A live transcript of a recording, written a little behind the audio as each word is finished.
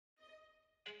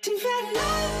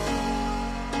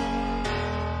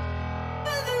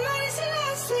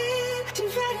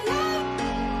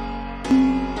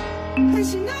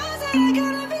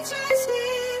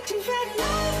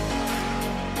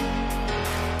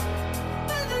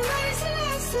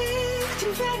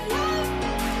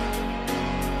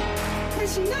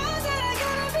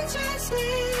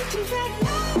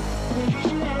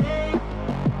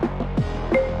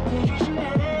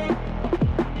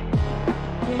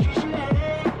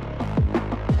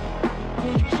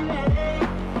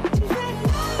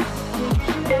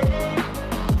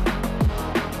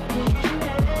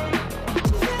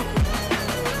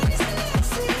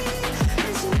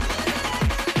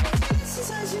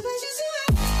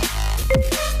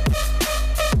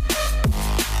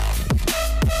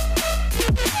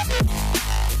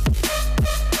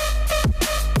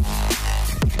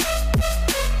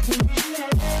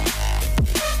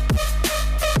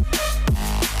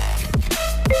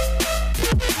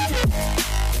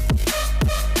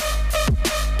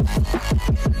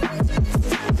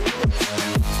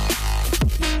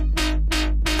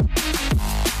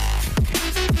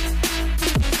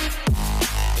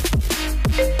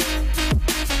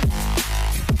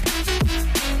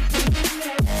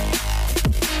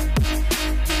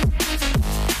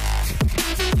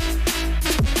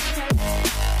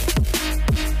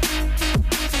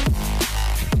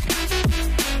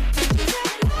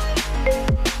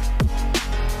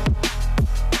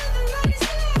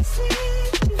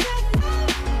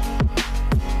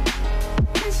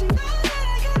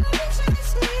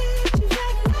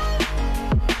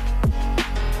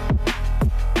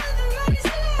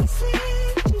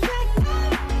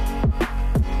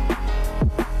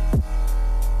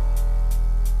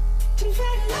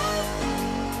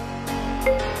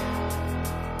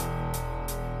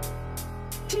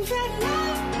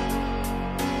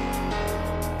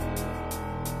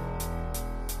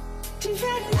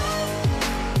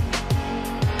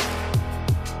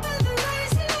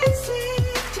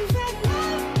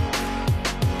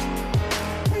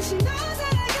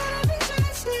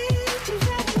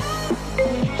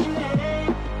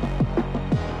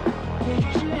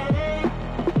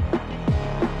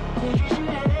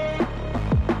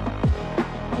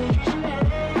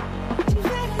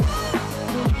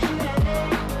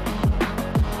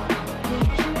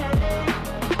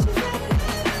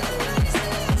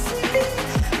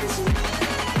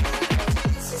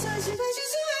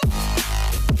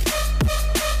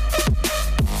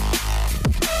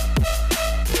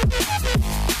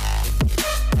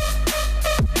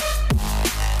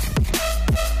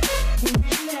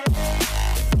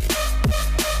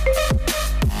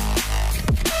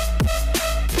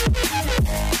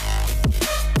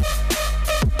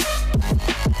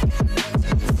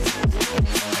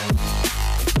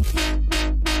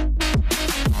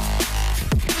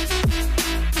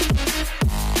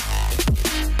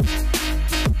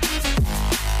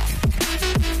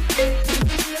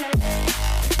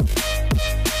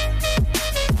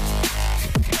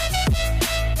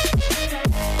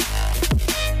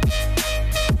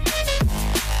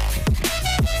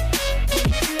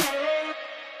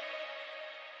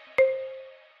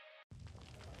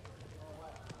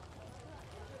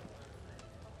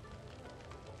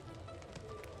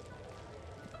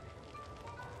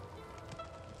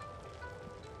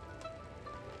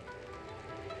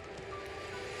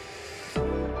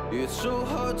It's so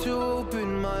hard to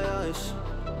open my eyes.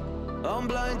 I'm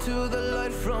blind to the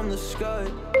light from the sky.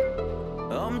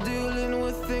 I'm dealing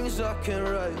with things I can't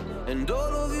write. And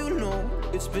all of you know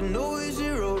it's been no easy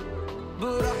road.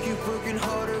 But I keep working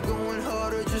harder, going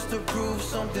harder just to prove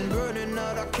something. Burning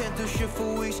out, I can't do shit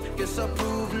for weeks. Guess I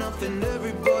proved nothing.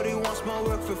 Everybody wants my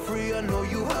work for free. I know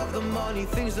you have the money,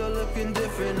 things are looking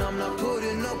different. I'm not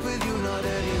putting up with you, not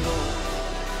anymore.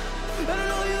 And I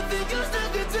know you think you still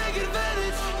can take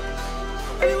advantage.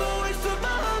 You always took my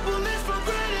humbleness for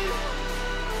granted.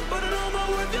 But I know my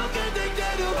worth, you can't take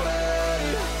that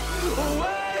away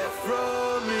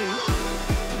from me.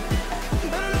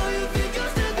 And I know you think you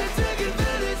still can take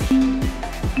advantage.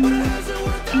 But it hasn't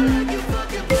worked out like you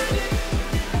fucking planned it.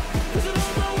 'Cause I know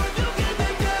my worth, you can't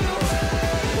take that away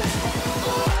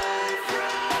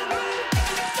from me.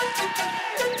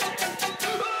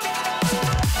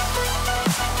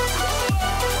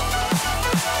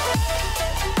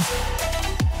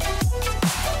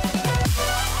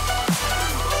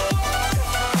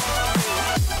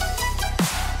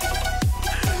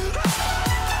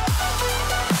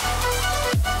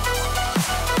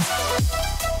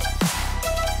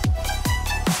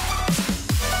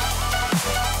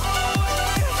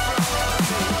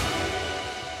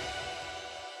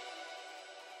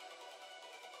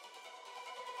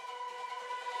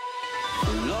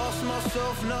 lost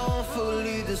myself, now I'm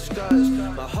fully disguised.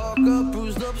 My heart got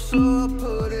bruised up, so I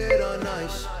put it on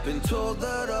ice. Been told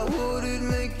that I wouldn't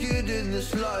make it in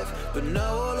this life, but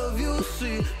now all of you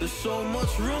see there's so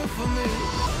much room for me.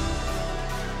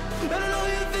 And I know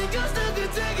you think I still can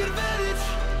take advantage,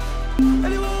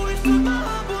 and you always took my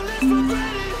humbleness for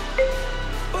granted,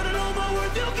 but I know my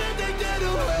worth, you can't take that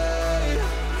away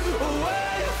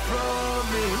from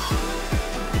me.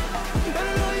 And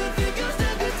I know you think I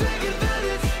still can take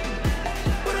advantage,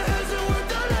 but it hasn't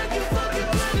worked out like you fucking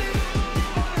planned it.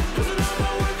 'Cause I know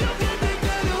my worth, you can't take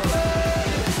that away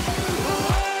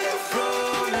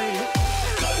from me.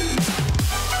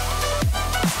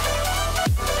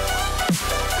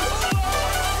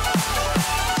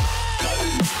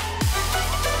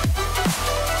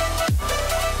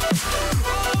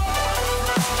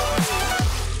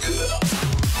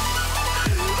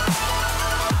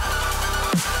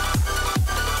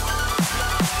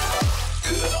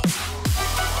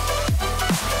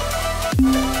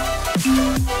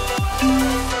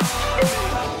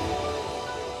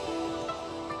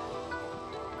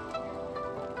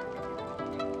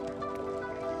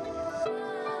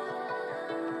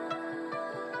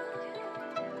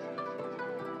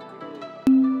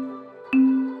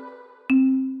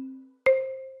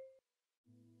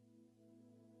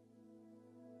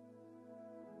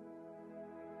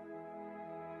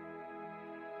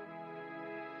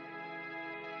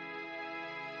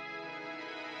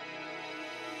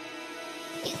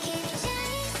 You keep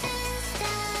chasing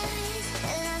stars,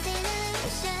 lost in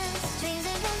illusions, dreams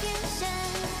of confusion.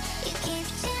 You keep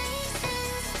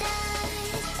chasing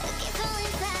stars, keep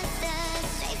falling faster,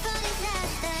 straight for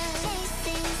disaster.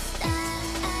 Chasing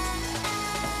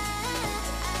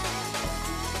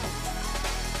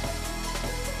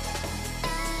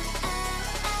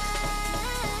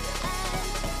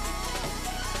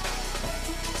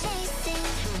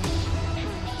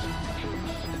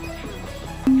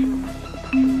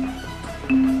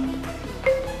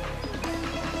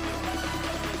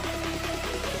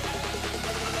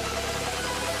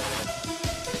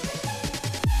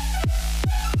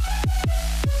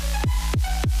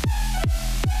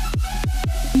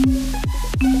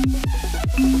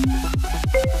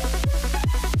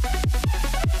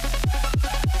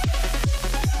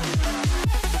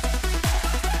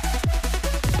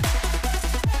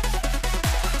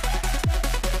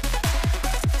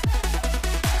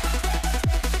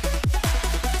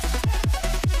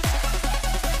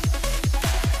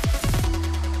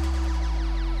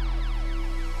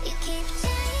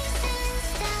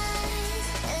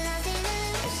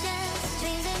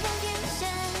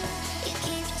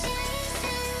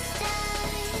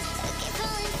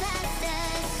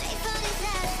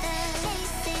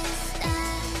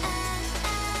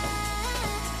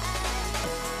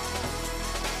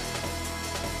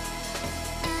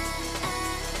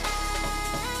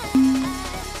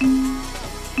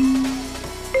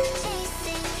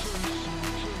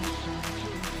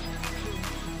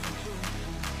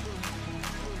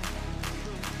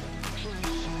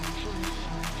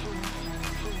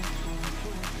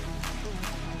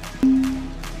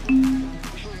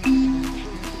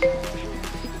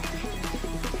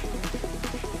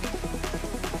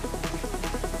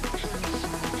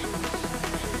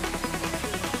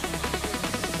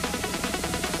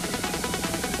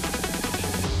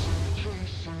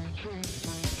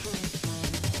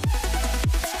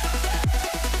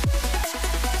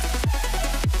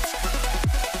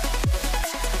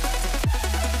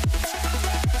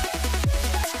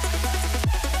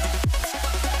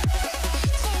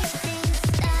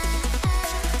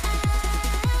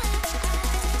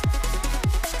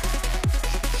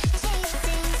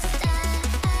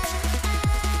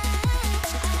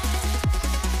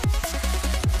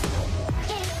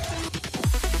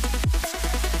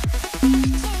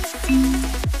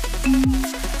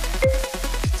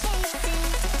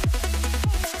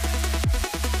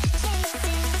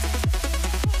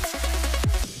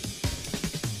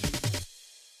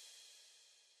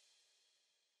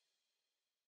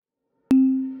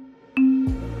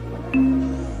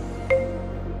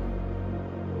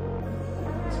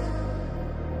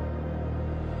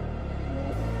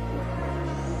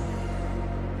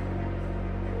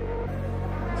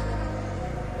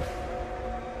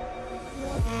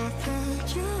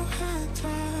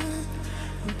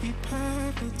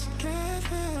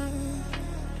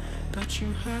But you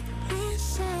hurt me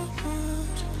so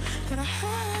much that I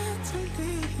had to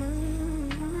leave you.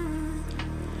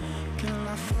 Girl,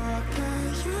 I thought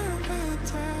that you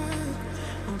and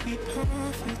I would be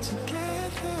perfect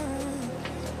together,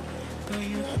 but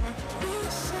you hurt me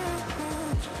so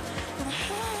much that I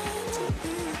had to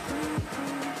leave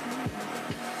you.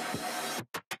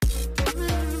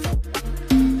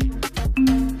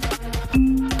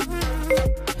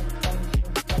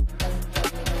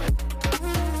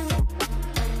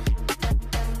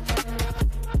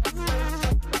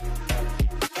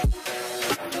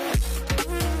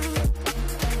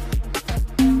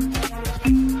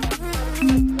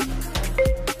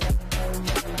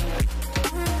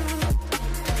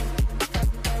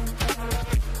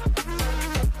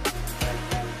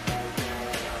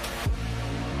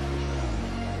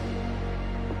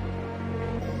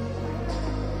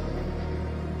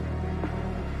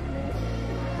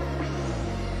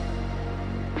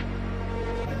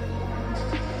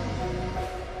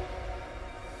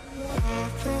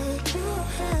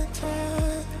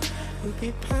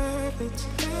 be perfect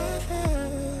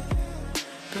together.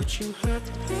 But you hurt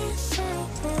me so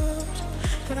much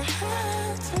that I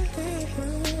had to leave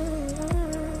you.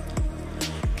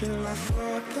 Girl, I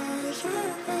thought that you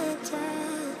and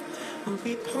I would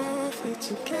be perfect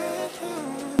together.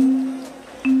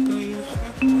 But you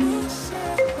hurt me so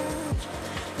much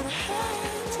that I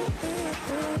had to leave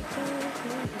you.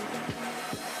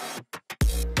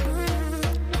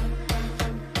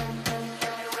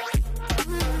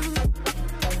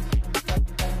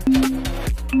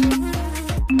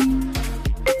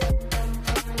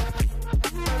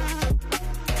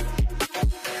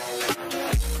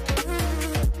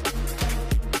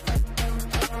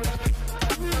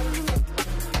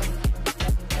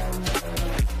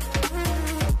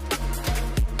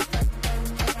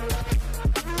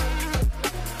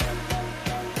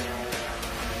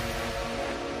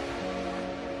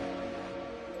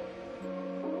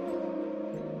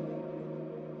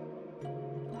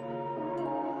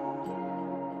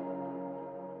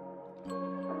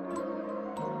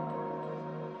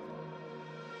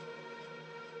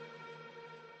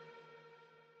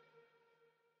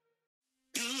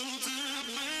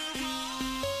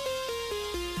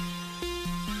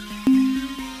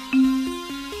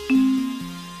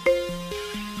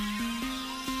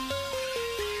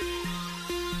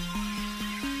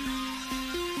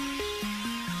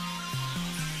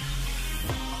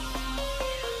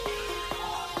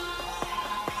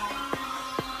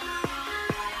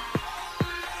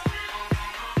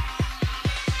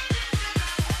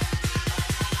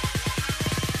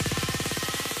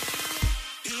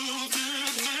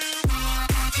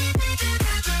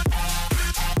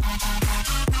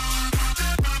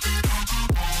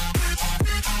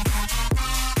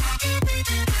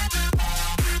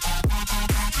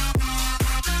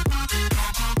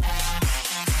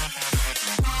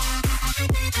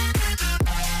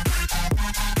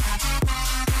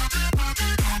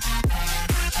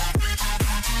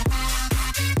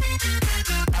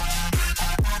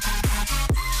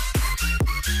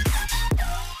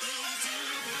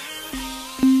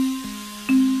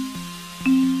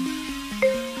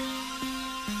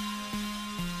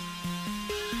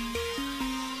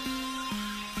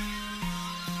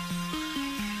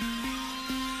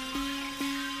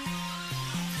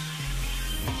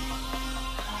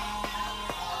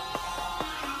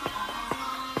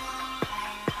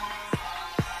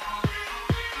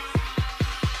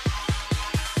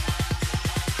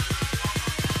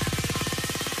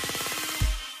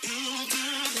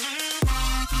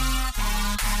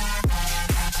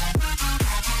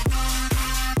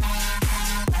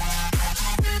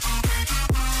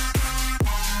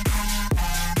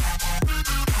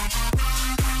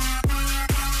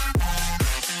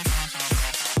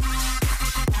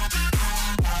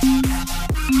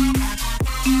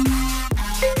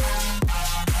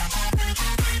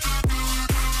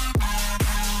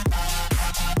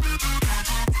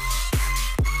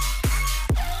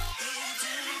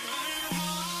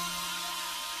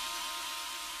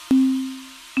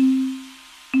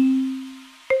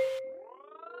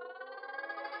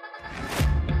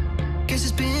 Guess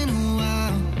it's been a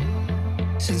while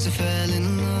since I fell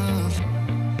in love,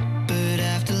 but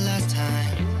after last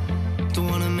time, don't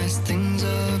wanna mess things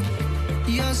up.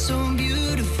 You're so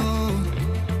beautiful,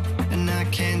 and I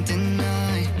can't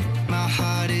deny. My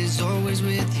heart is always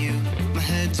with you, my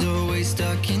head's always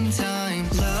stuck in time.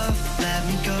 Love, let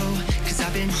me go, 'cause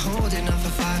I've been holding on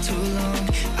for far too long.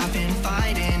 I've been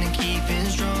fighting and keeping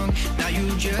strong, now you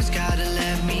just gotta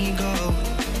let me go.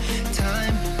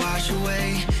 Time, wash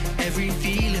away every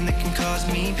feeling that can cause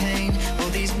me pain. All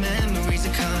these memories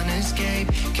I can't escape,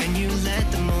 can you let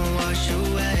them all wash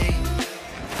away?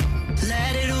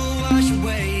 Let it all wash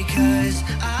away, 'cause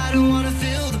I don't wanna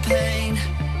feel the pain.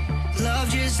 Love,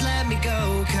 just let me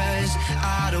go, 'cause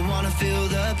I don't wanna feel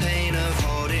the pain of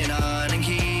holding on and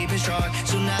keeping strong.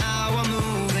 So now I'm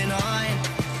moving on,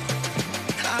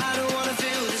 I don't wanna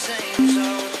feel the same. So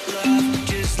love,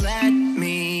 just let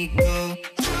me go.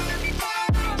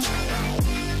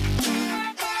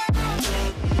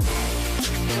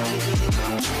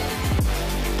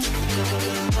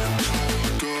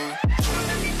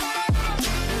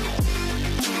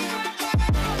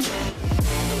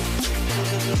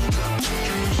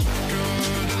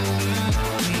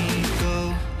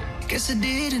 Guess I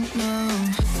didn't know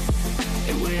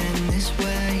it went this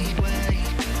way.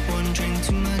 One drink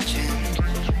too much and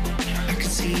I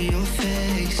could see your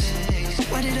face.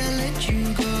 Why did I let you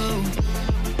go?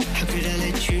 How could I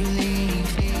let you leave?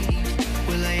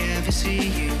 Will I ever see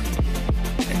you?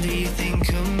 And do you think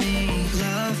of me?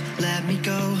 Love, let me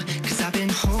go, 'cause I've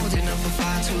been holding up for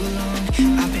far too long.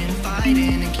 I've been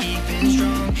fighting and keeping strong.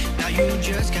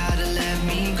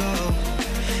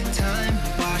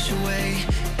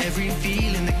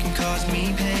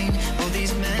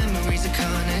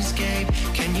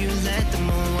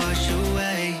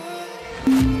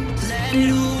 let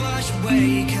it all wash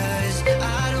away, 'cause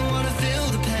I don't wanna feel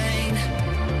the pain.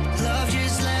 Love,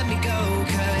 just let me go,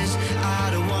 'cause I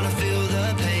don't wanna feel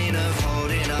the pain of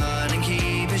holding on and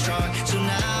keeping strong. So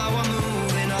now I'm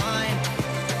moving on.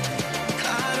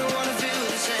 I don't wanna feel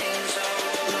the same, so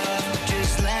love,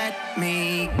 just let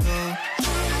me go.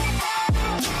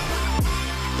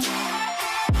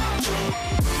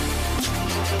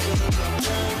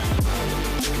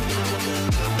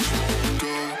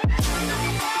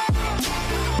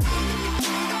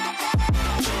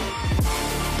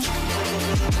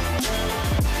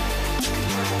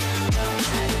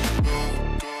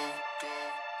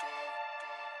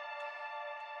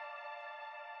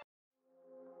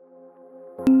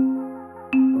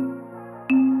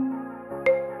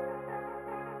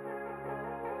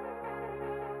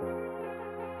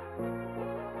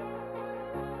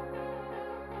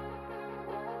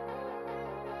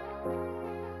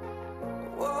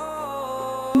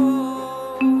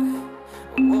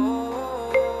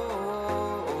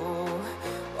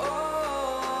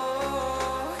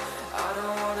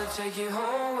 Take you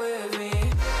home with me.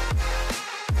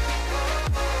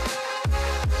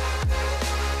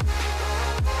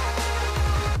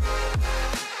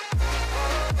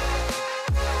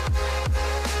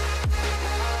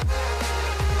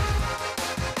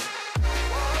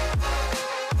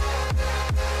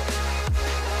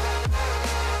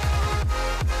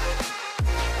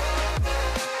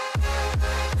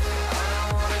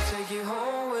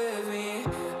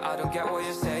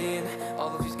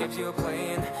 You're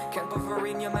playing, can't bother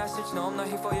reading your message. No, I'm not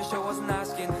here for your show, wasn't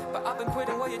asking. But I've been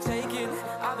quitting what you're taking.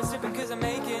 I've been sipping cause I'm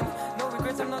making no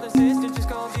regrets, I'm not insistent. Just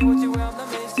gonna be what you are, I'm not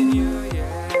missing you,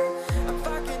 yeah. I'm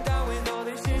fucking down with all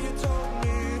this shit you told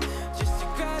me. Just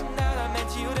regretting that I met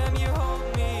you, damn you hold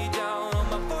me down. All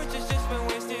my fortune's just been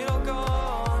wasted, all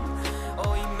gone.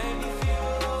 Oh, you made me feel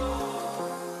alone.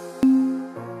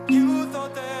 You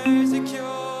thought there's a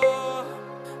cure,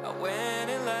 I went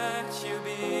and let you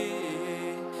be.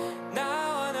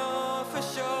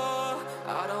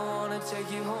 I don't wanna take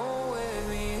you home with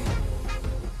me.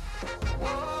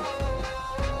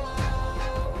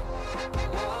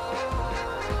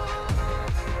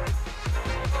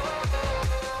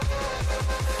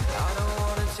 I don't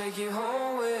wanna take you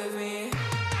home with me.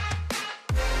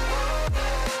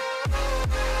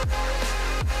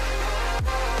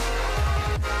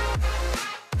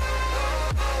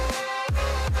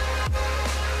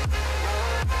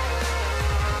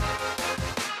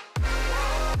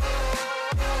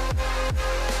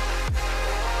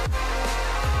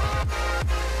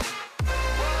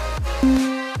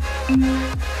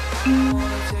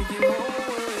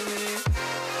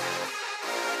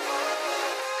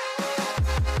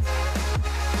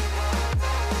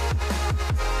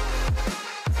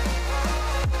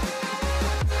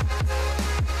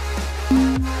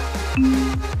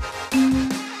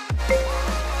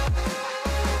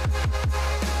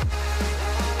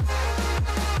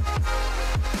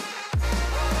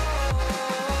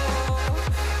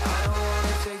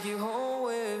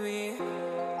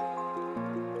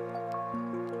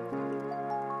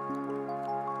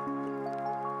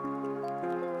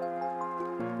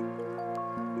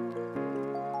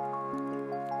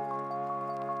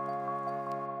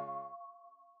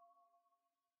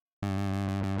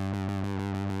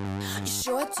 You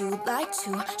sure do like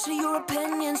to share your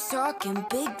opinions, talking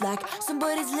big like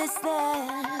somebody's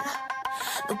listening.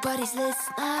 Nobody's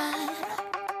listening.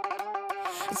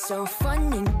 It's so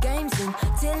fun and games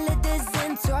until it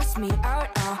doesn't. Toss me out,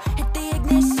 I'll hit the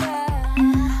ignition.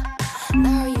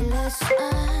 Now you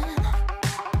listen.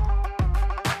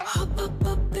 Hop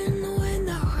up in the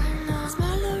window.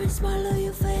 Smaller and smaller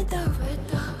you fade out.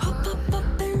 Hop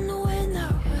up in the window.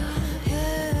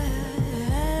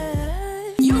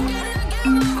 You gotta get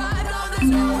my vibe, no, there's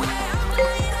no way. I'm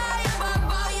flying high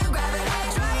above your gravity,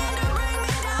 trying to bring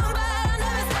me down, but I'll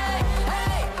never stay.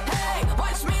 Hey, hey,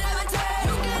 watch me levitate.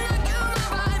 You gotta get my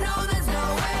vibe, no, there's no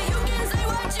way. You can say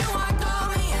what you want, call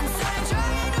me insane,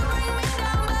 trying to bring me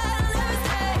down, but I'll never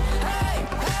stay. Hey,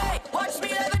 hey, watch me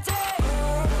levitate.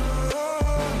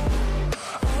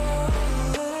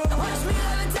 Watch me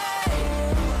levitate.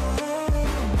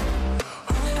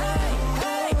 Hey,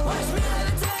 hey, watch me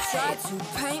levitate. Try to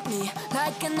paint me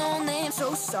like a no-name,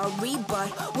 so sorry, but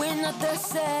we're not the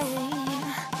same.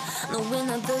 No, we're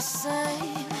not the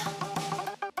same.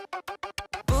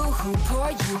 Boo-hoo,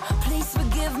 poor you, please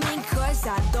forgive me, cause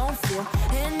I don't feel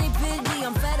any pity.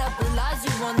 I'm fed up with lies,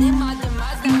 you wanted my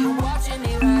demise, now you're watching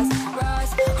me rise,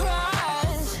 rise,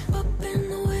 rise. Up in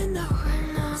the window,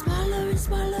 smaller and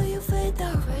smaller you fade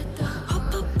out.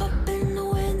 Hop up in the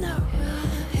window.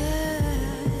 Yeah.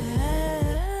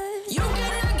 You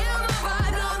gotta get my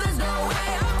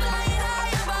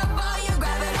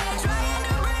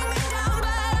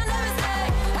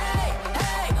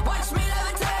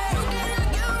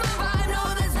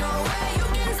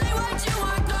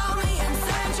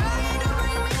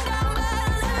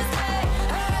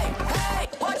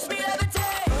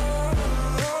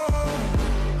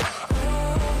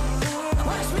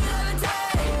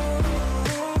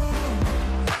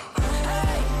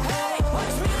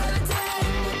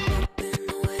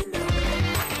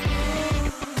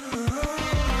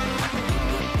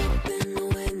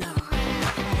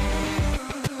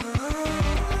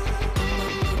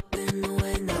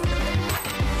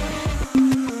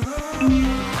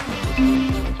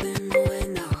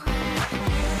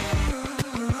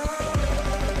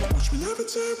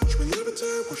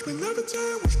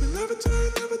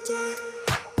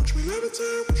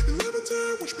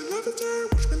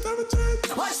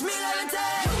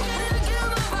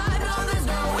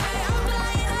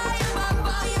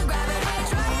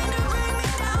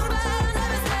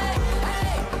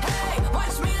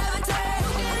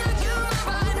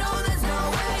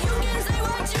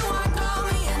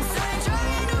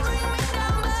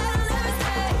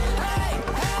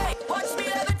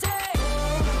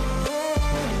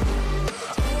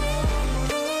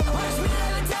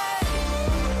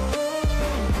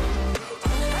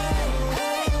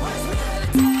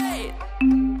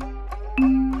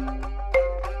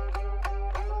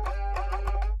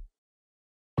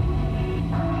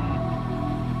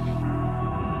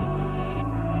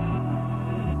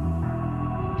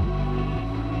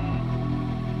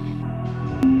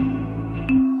Come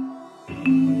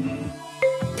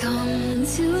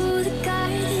to the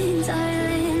garden,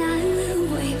 darling, I will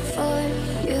wait for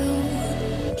you.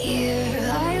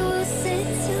 Here I will sit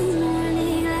till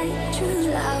morning like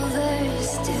true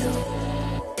lovers do.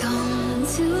 Come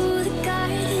to the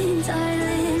garden,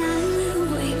 darling, I will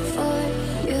wait for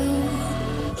you.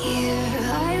 Here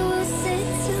I will sit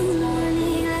till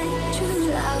morning like true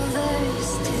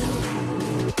lovers do.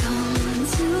 Come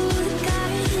to the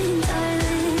garden,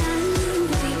 darling, I will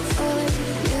wait for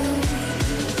you.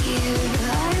 Here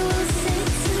I will sit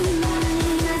till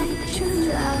morning like true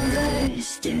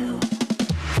lovers do.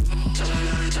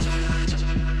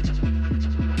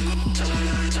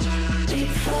 Wait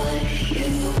for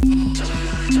you.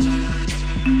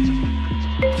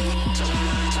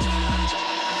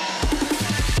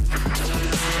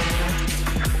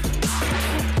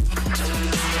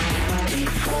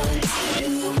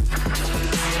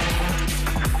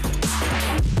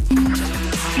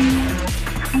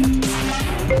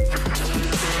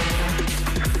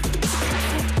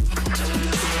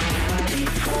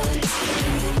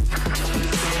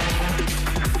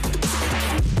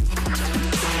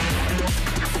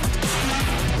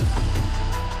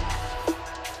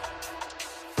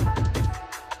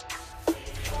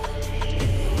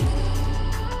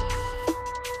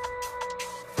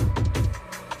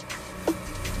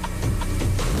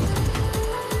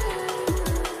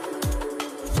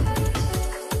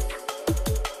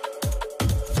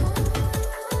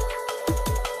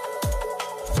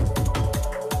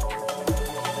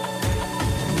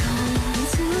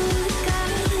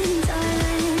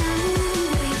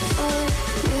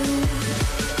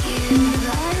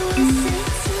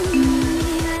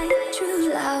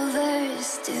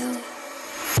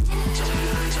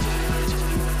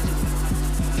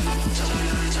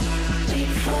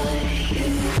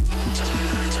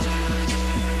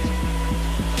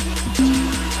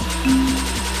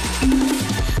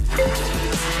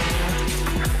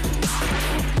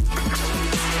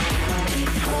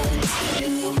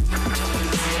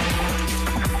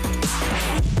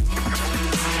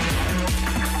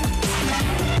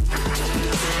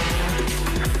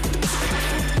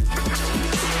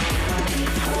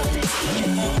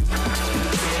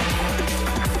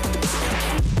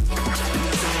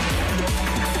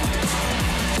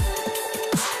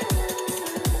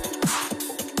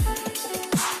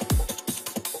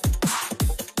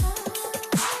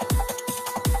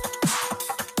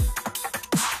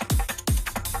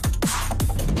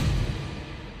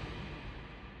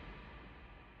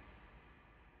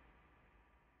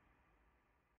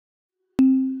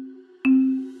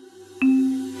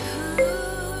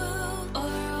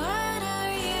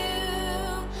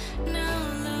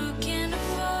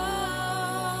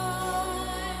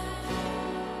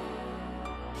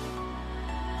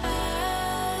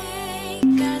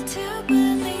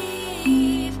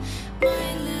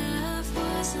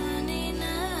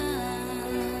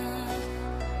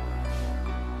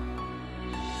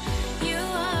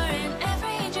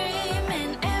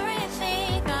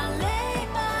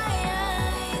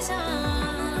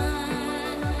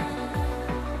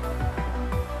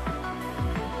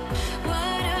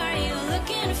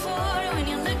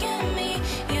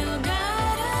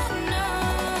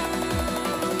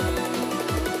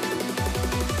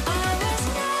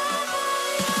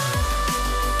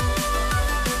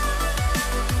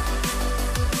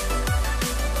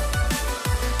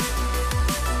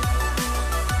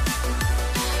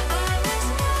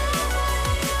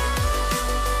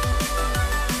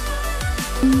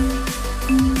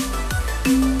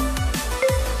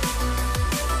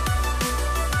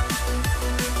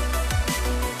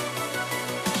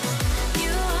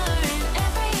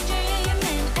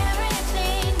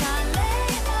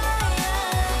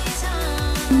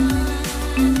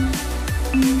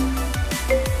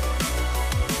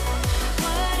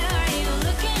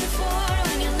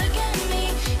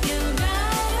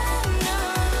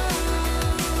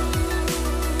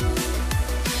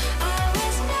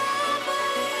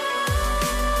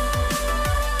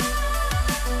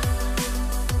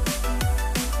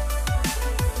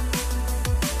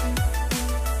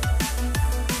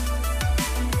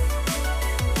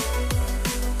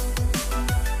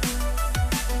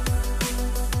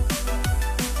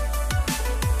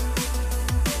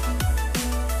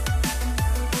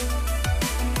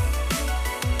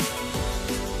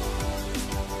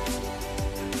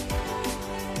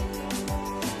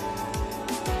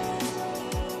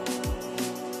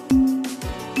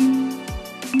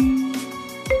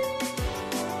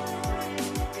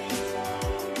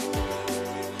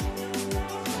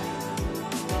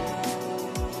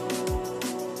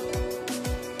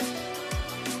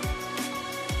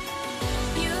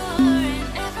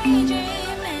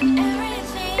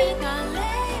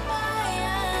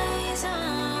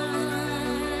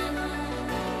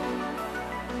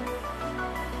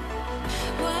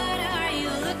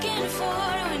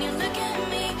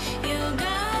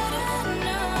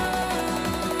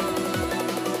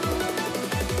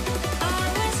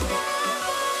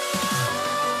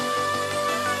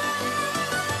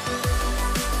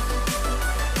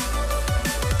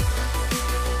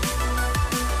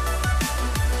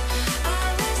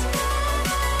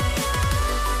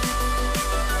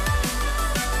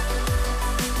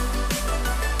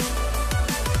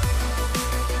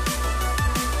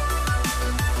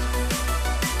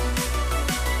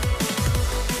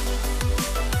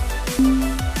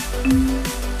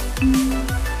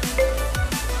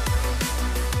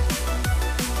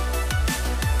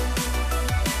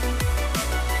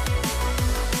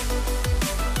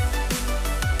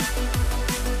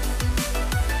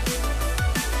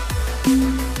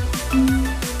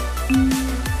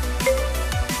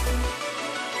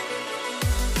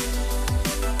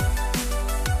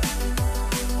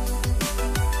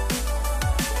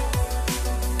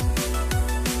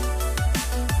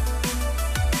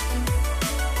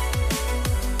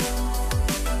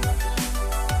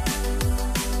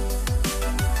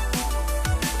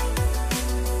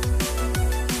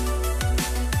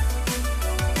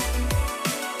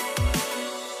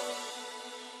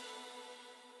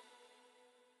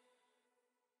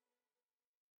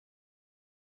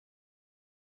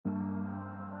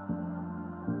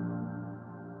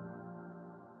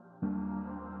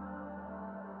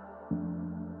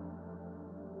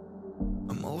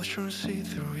 I'm always trying to see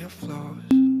through your flaws,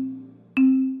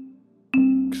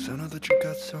 'cause I know that you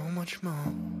got so much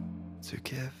more to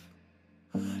give.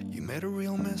 You made a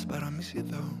real mess, but I miss you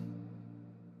though,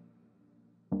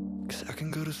 'cause I can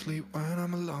go to sleep when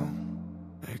I'm alone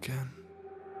again.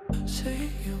 Say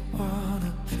you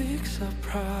wanna fix our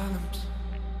problems.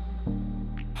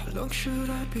 How long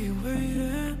should I be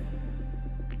waiting?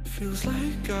 Feels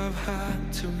like I've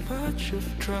had too much of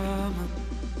drama,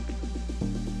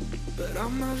 but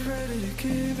I'm not ready to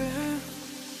give in.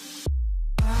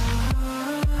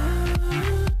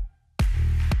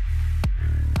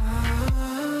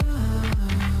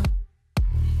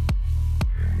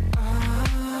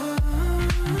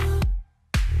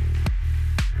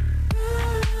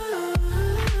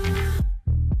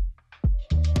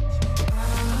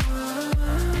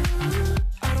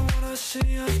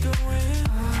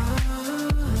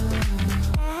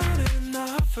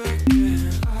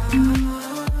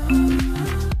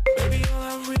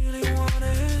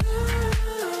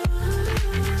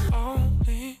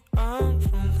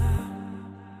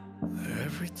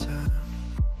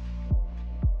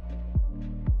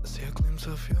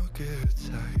 Of your good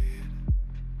side,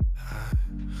 I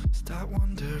start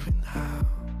wondering how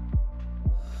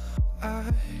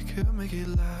I could make it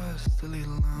last a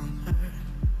little longer.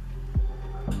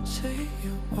 Say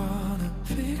you wanna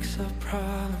fix our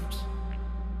problems.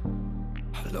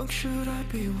 How long should I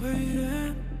be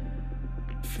waiting?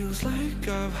 Feels like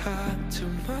I've had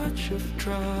too much of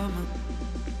drama,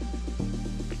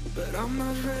 but I'm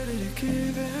not ready to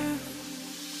give in.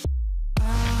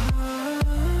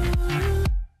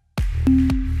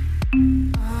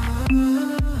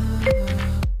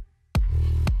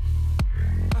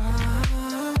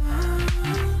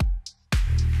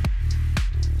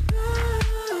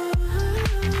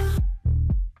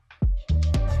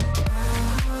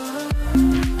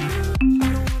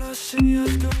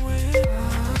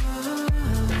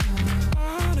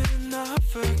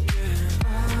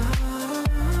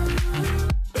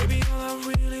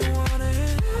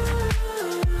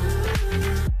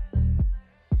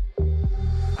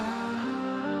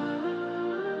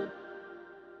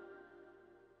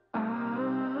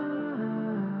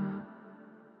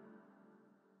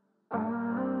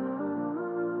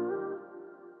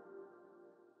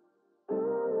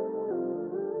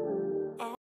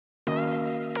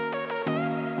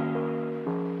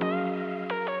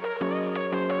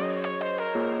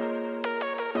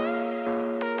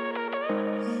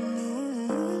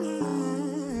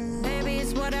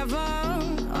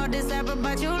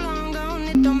 But you long gone,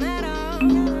 it don't matter.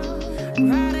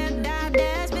 Ride or die,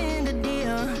 that's been the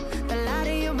deal. The light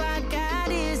of your back, I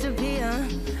disappear.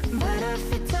 But if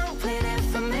you don't play that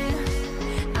for me,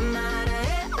 I'm out of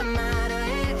it, I'm out of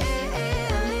it.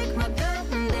 I lick my cup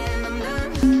and then I'm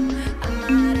done. I'm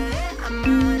out of it, I'm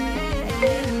out of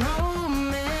it. No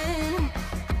man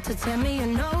to tell me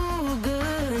you're no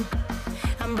good.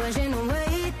 I'm brushing away,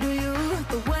 do you,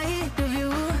 the weight of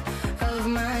you, of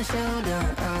my shoulder.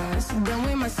 Done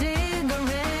with my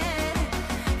cigarette,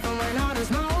 and when all the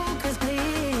smoke is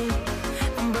clear,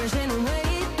 I'm brushing away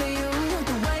for you,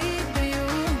 the weight for you,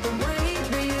 the weight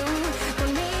for you.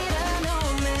 Don't need a no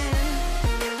man.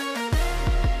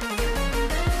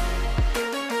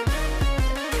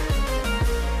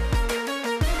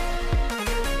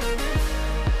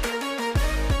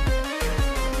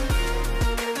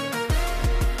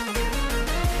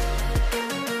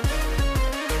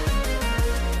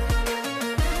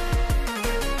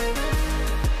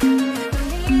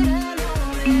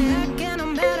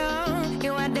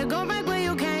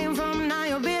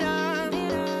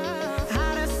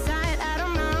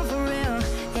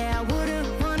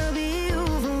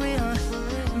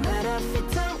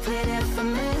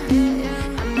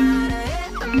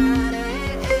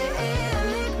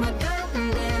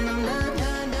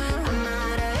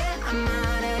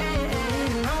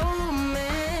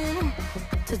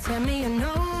 Tell me you're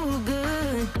no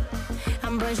good.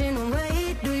 I'm brushing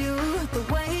away, do you, the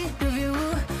weight of you,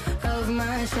 of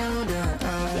my shoulder.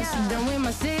 Done with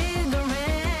my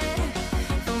cigarette,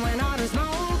 and when all the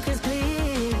smoke is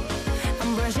clear,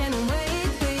 I'm brushing away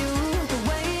for you, the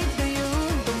weight for you,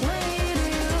 the weight of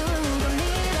you. Don't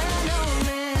need a no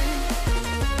man.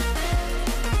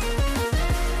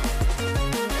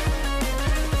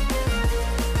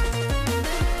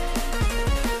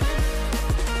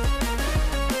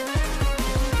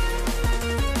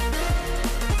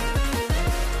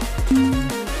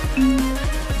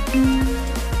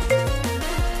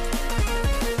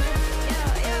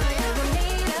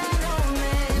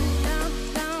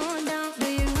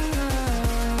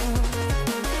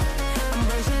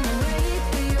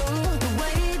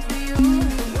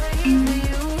 For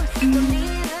you.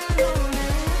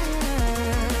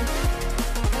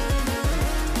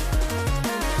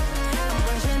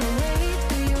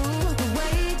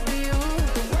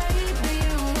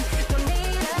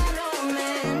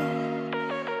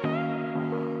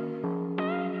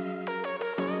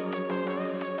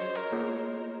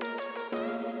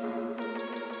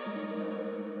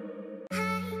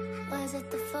 Was it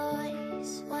the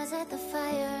voice? Was it the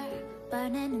fire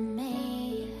burning in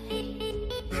me?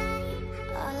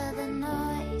 All of the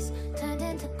noise turned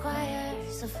into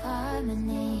choirs of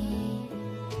harmony.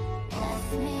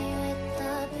 Left me with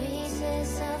the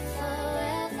pieces of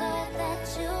forever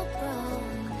that you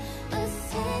broke. But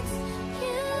since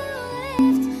you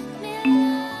left me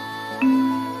alone,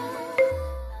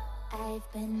 I've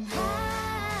been high.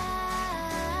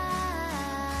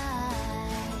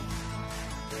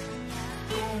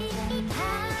 I've been high.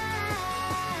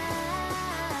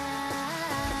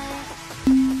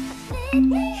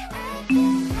 Lately I've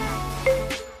been high.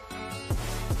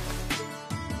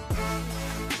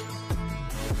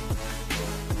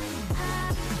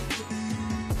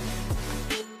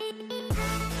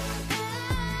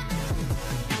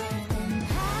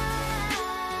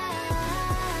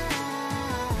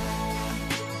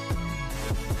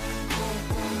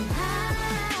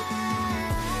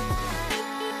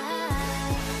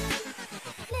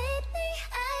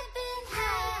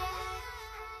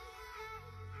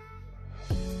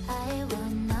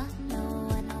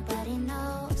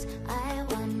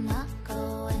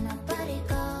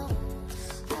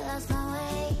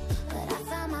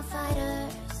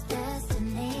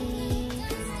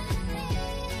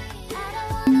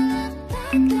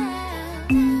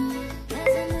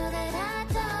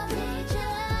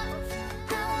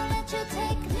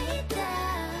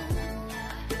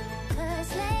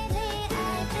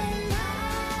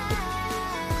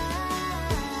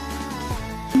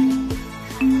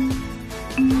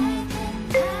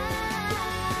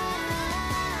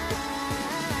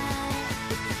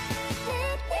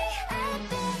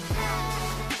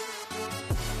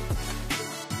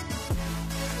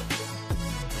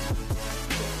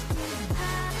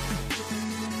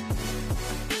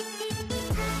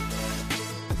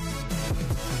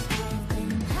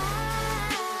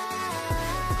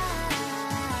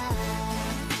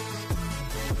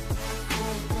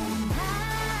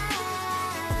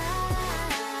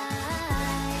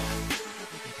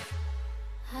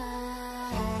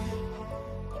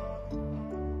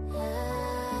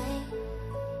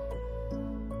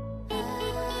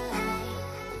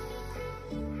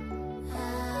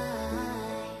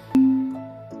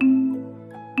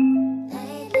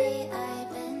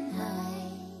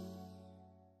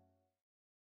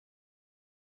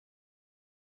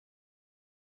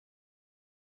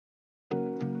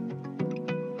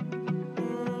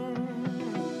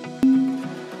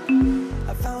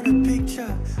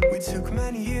 We took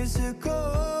many years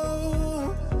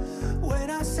ago, when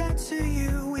I said to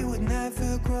you we would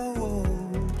never grow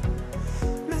old.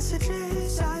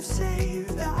 Messages I've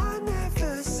saved that I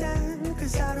never sent,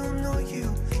 cause I don't know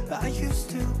you, but I used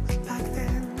to back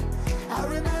then. I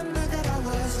remember that I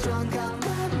was drunk out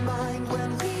my mind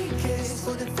when we kissed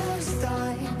for the first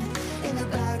time. In the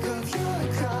back of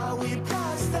your car we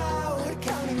passed out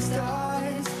counting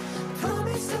stars.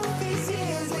 Promised all these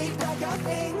years we'd pack our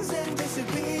things and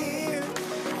disappear.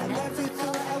 I never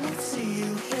thought I would see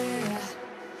you here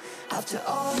after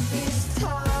all this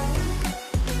time.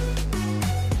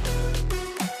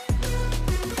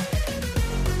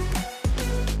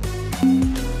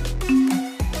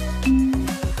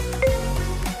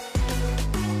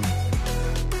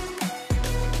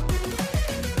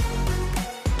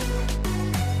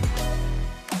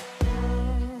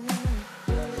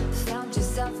 Found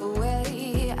yourself a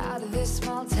way out of this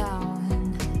small town.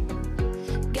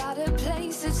 Got a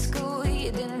place at school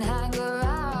you didn't hang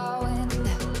around.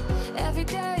 Every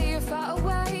day you're far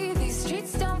away, these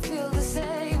streets don't feel the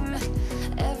same.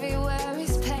 Everywhere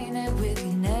is painted with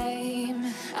your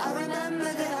name. I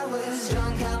remember that I was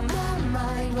drunk out my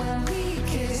mind when we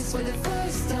kissed for the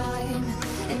first time.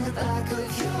 In the back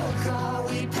of your car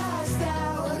we passed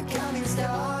out counting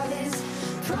stars.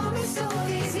 Promised all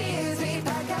these years we'd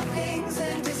pack our things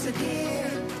and disappear.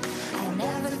 I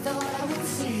never thought I would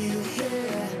see you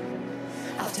here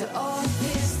after all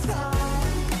this time.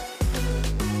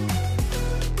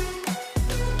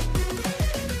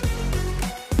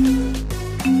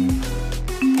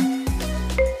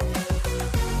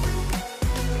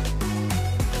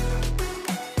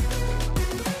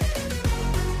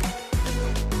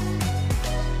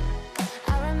 I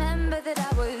remember that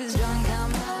I was drunk out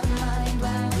my mind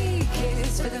when we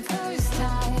kissed for the first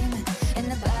time. In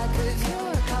the back of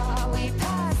your car we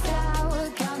passed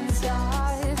out counting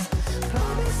stars.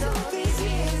 Promised all these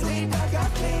years we'd pack our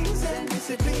things and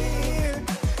disappear.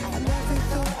 I never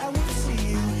thought I would see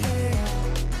you here.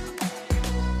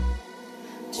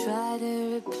 Try to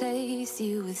replace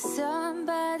you with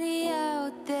somebody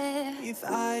out there. If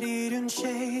I didn't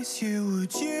chase you,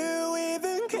 would you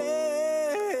even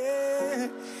care?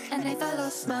 And And if I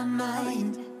lost my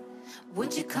mind,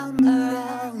 would you come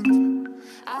around?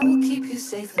 I will keep you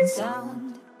safe and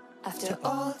sound after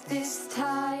all this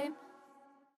time.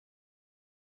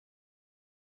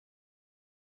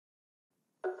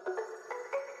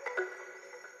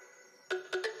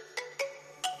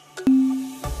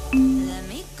 Let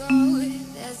me go,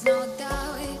 there's no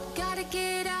doubt. Gotta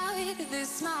get out of this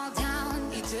small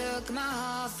town. You took my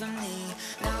heart from me,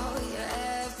 now you're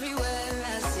everywhere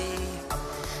I see.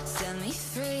 Set me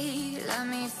free, let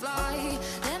me fly.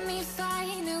 Let me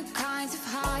find new kinds of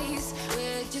highs.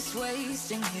 We're just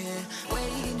wasting here,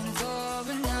 waiting for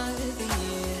another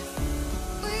year.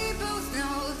 We both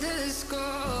know the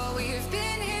score. We've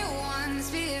been here once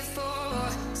before.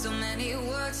 So many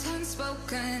words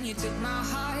unspoken. You took my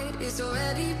heart, it's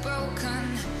already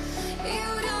broken. You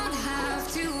don't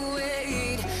have to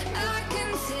wait, I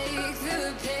can take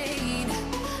the pain.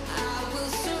 I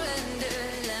will surrender,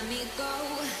 let me go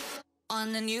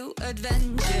on a new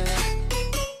adventure.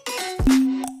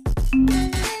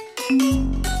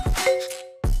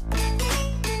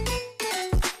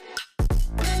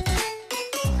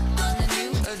 On a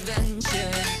new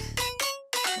adventure.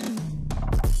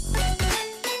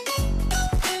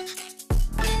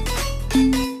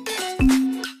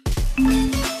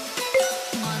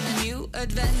 On a new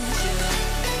adventure.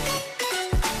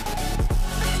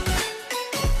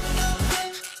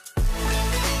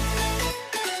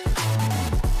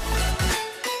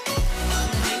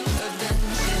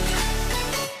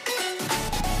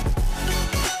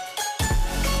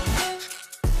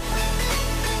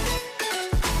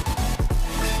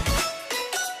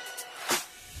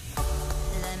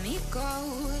 Let me go,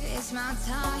 it's my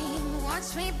time.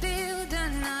 Watch me build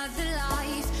another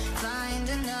life. Find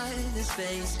another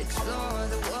space. Explore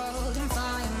the world and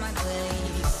find my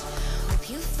place. Hope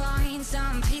you find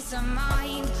some peace of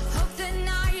mind. Hope the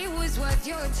night was worth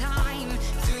your time.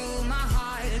 Threw my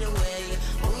heart away,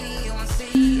 we won't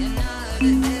see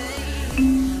another day.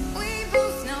 We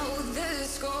both know the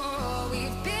score.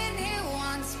 We've been here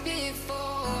once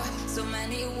before. So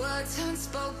many words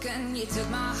unspoken. You took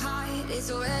my heart, it's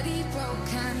already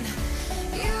broken.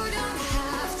 You don't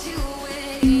have to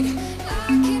wait, I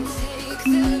can take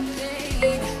the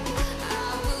pain. I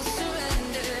will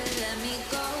surrender, let me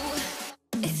go.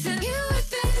 It's a new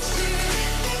adventure.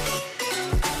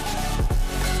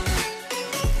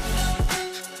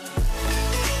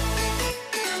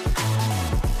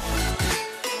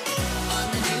 On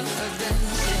a new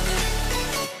adventure.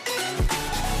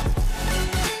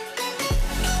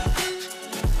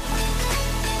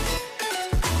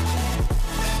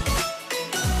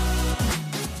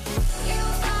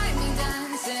 You'll find me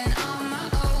dancing on my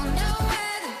own.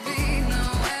 Nowhere to be,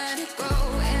 nowhere to go.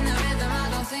 In the rhythm, I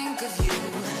don't think of you.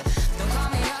 Don't call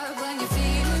me up when you're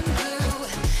feeling blue.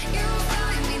 You'll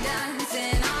find me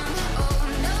dancing on my own.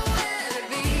 Nowhere to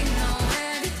be,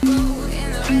 nowhere to go. In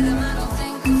the rhythm, I don't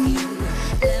think of you.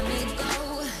 Let me go.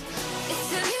 It's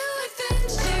a new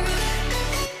adventure.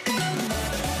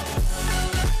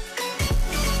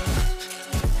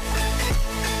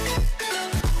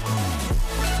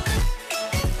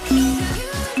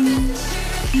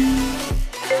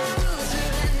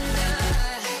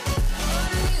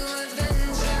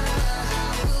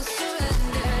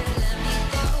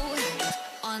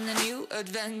 On a new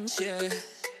adventure.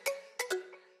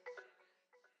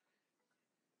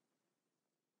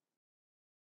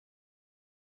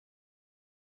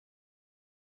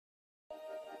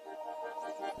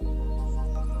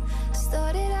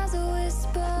 Started as a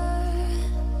whisper,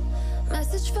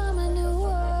 message from a new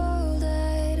world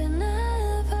I'd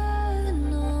never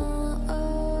known.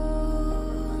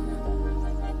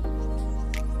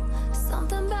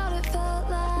 Something about it felt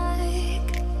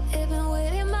like it'd been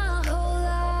waiting my whole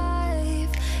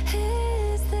life.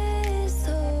 Is this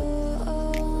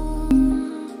home?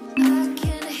 I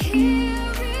can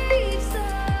hear each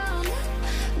sound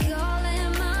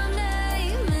calling my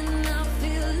name, and I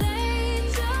feel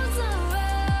angels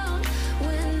around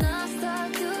when I start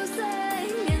to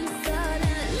sing and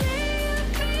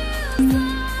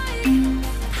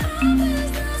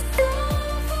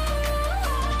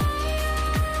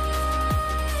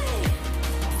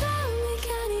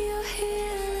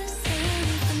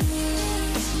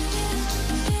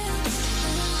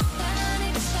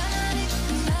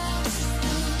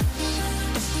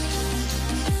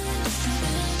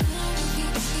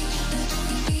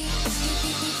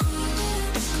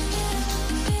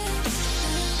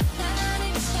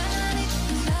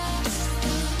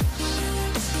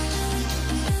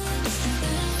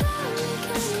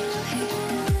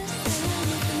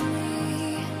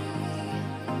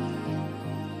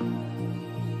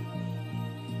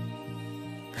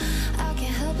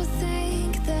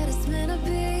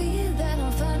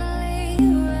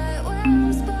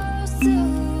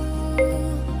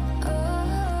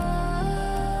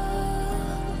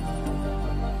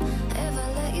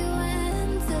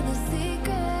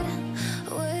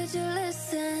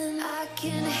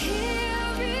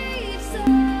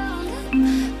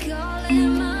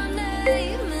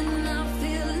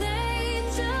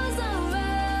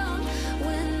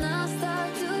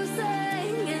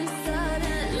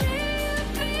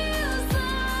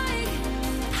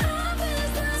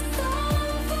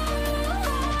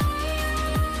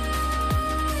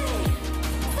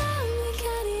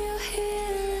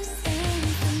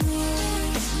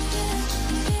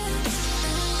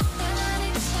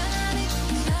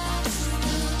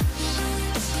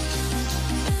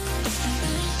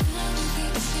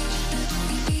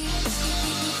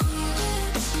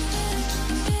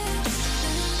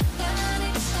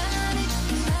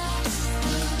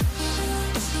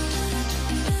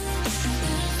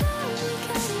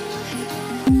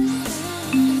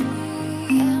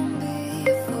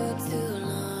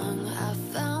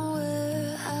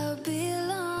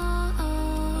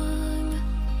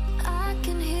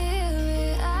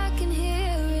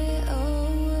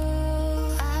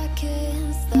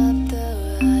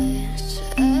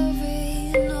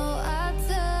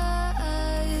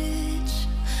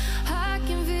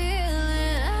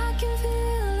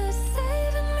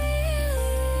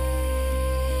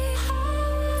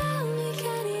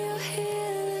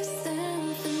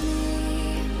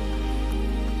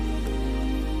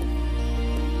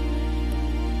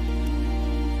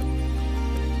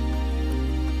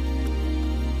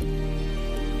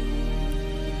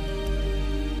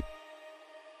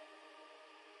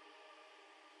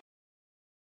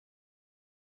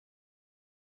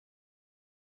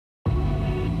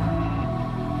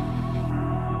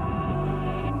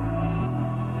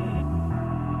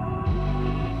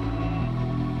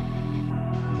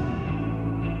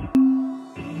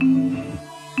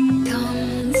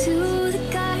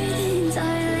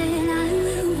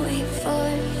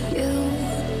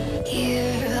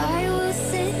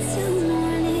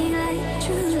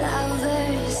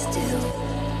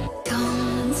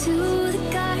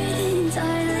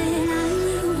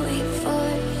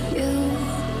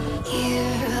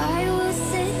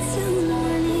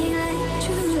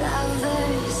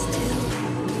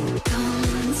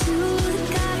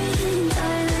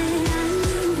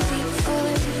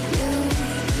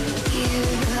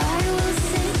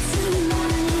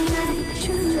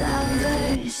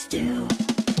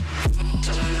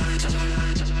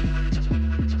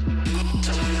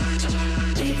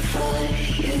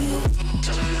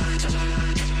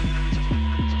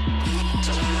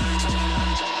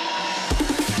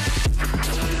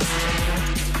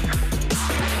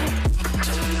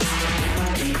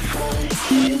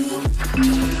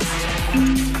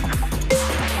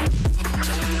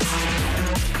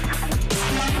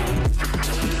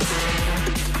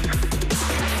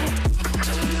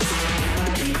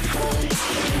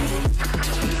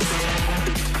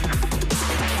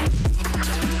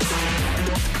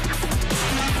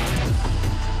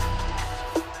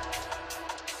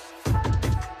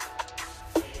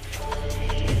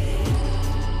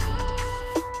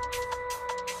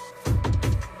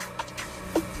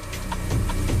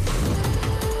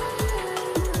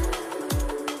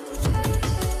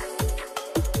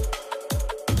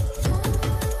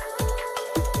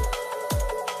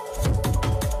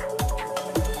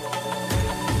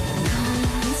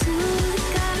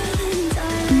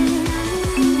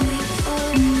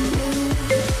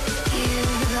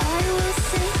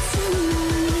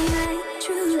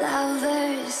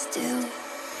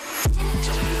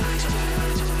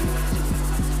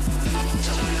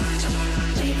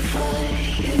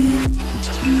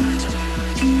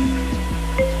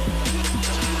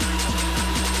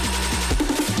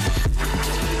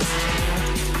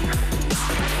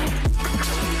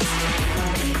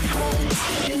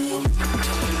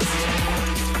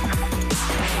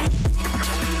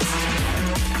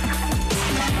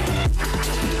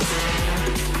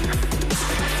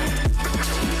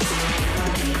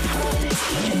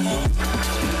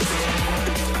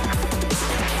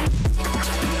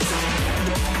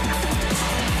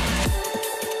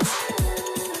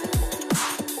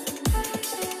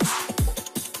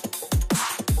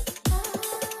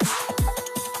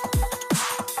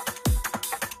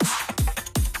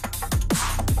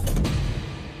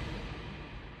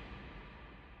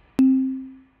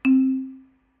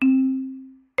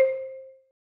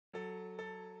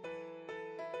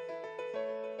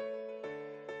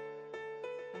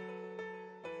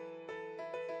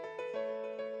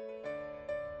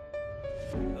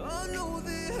I know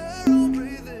the air I'm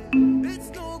breathing, it's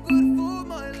no good for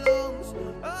my lungs.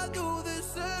 I do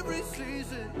this every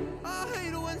season, I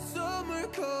hate when summer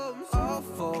comes. I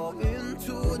fall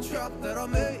into a trap that I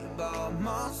made by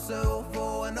myself.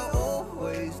 Oh, and I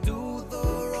always do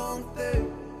the wrong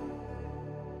thing.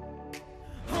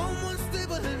 I'm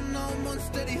unstable and I'm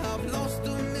unsteady, I've lost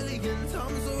a million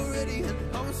times already,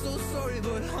 and I'm so sorry,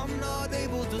 but I'm not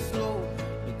able to slow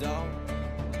down.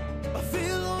 I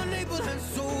feel unable and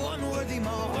so unworthy, my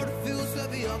heart feels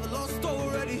heavy, I've lost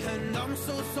already, and I'm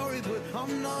so sorry, but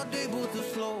I'm not able to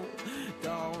slow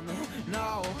down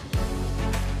now.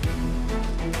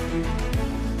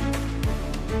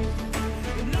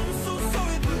 And I'm so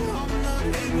sorry, but I'm not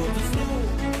able to slow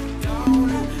down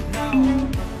now.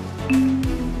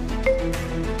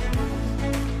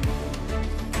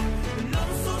 And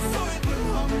I'm so sorry, but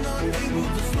I'm not able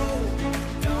to slow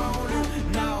down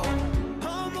now.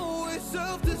 I'm always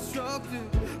self-destructive,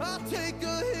 I take a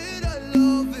hit, I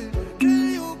love it. Can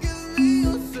you give me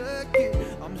a second?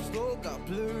 I'm slow, got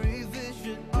blurry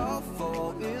vision. I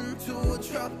fall into a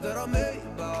trap that I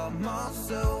made by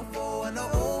myself. Oh, and I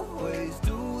always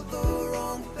do the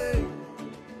wrong thing.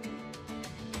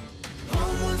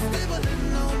 I'm unstable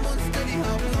and I'm unsteady,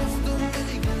 I've lost a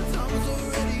million times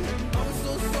already, and I'm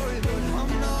so sorry, but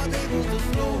I'm not able to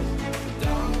slow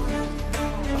down.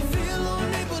 I feel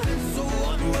unable and so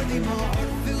unworthy, my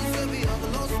heart feels heavy, I've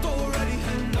lost already,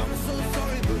 and I'm so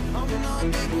sorry, but I'm not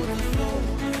able to slow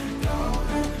down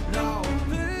now.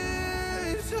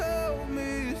 Please help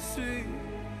me see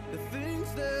the things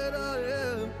that I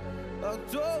am, I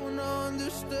don't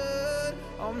understand.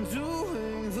 I'm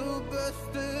doing the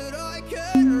best that I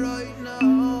can right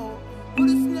now, but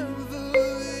it's never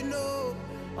enough.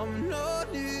 I'm not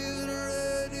even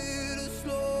ready to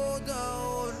slow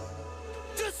down.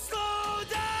 Just slow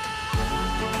down.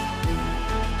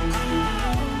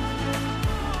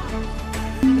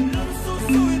 And I'm so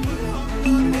sorry, but I'm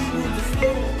not able to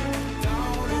slow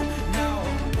down now.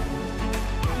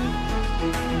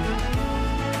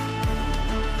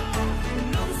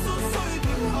 And I'm so sorry,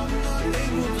 but I'm not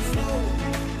able to slow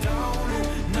down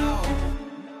now.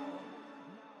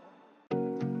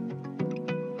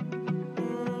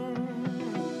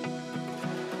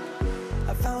 I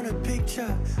found a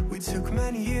picture we took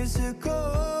many years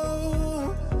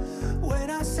ago, when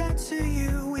I said to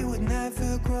you we would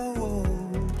never grow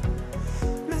old.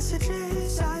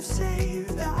 Messages I've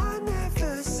saved that I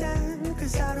never send,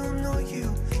 cause I don't know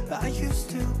you, but I used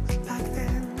to back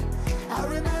then. I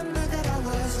remember that I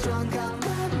was drunk out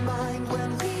my mind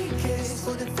when we kissed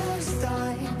for the first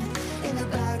time. In the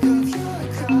back of your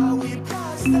car we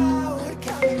passed out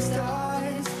counting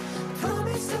stars.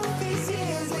 Promised all these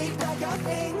years we'd pack our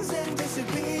things and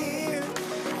disappear.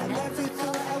 I never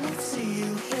thought I would see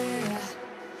you here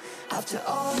after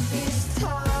all this time.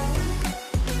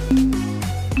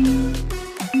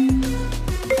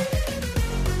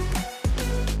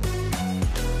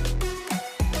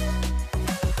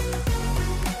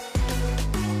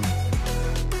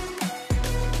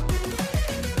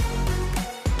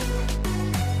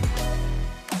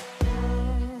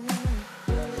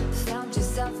 Found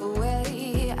yourself a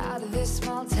way out of this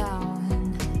small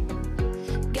town.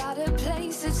 Got a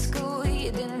place at school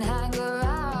you didn't hang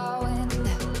around.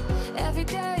 Every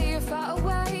day you're far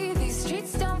away, these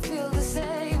streets don't feel the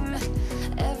same.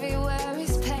 Everywhere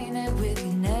is painted with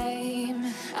your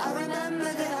name. I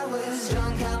remember that I was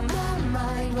drunk out my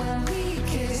mind when we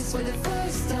kissed for the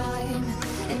first time.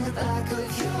 In the back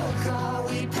of your car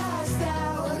we passed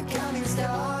out counting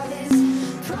stars.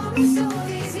 Promised all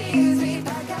these years we'd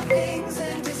pack our things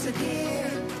and disappear.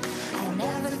 I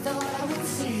never thought I would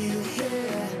see you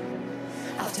here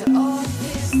after all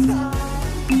this time.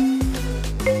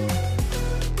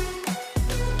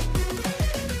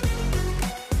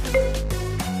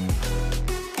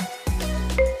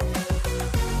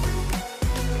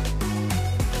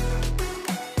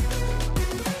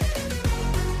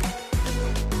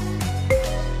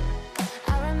 I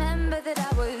remember that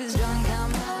I was drunk out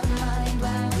my mind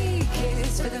when we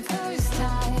kissed for the first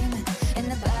time. In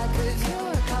the back of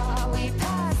your car we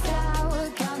passed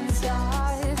out counting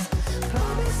stars.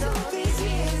 Promised all these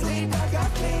years we'd pack our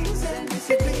things and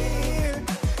disappear.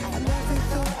 I never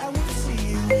thought I would see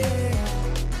you here.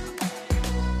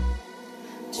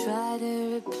 Try to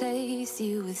replace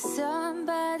you with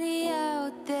somebody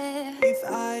out there. If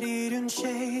I didn't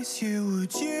chase you,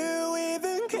 would you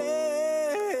even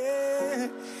care?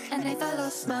 And if I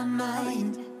lost my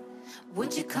mind,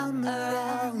 would you come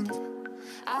around?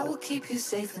 I will keep you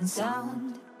safe and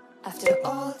sound after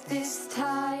all this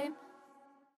time.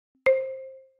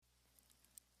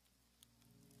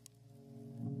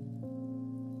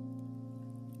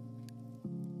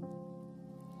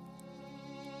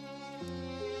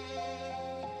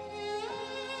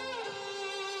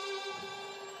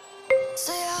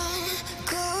 Say I'm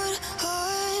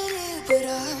good-hearted, but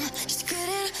I'm just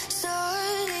getting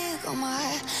started. Got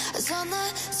my eyes on the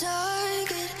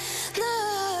target. No,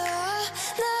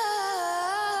 no.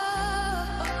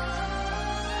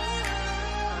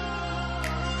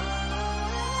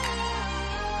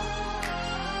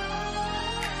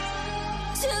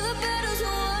 Till the battle's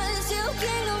won, till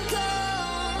kingdom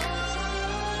come.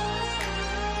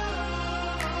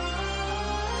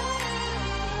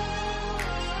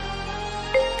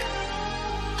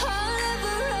 I'll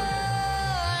never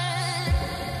run.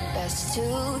 Best to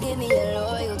give me your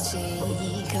loyalty,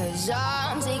 'cause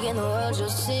I'm taking the world, you'll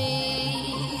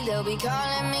see. They'll be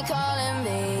calling me,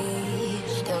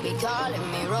 they'll be calling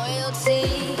me royalty.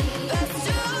 Best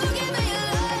to give me your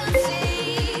loyalty,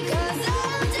 'cause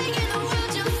I'm taking the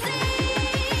world, you'll see.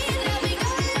 They'll be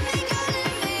calling me,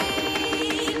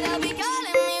 they'll be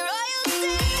calling me royalty.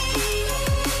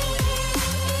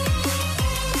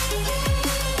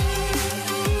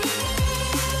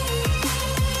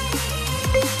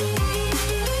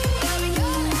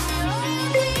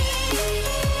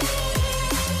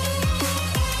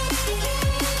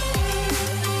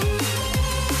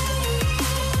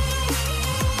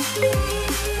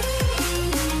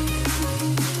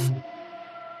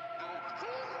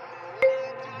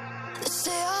 They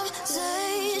say I'm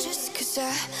dangerous 'cause I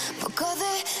broke all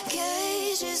their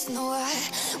cages. No, I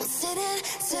won't sit and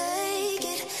take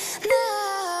it. No,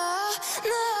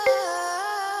 no.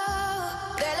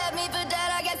 They left me for dead,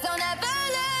 I guess I'll never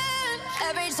learn.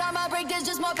 Every time I break, there's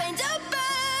just more pain to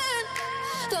burn.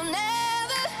 They'll never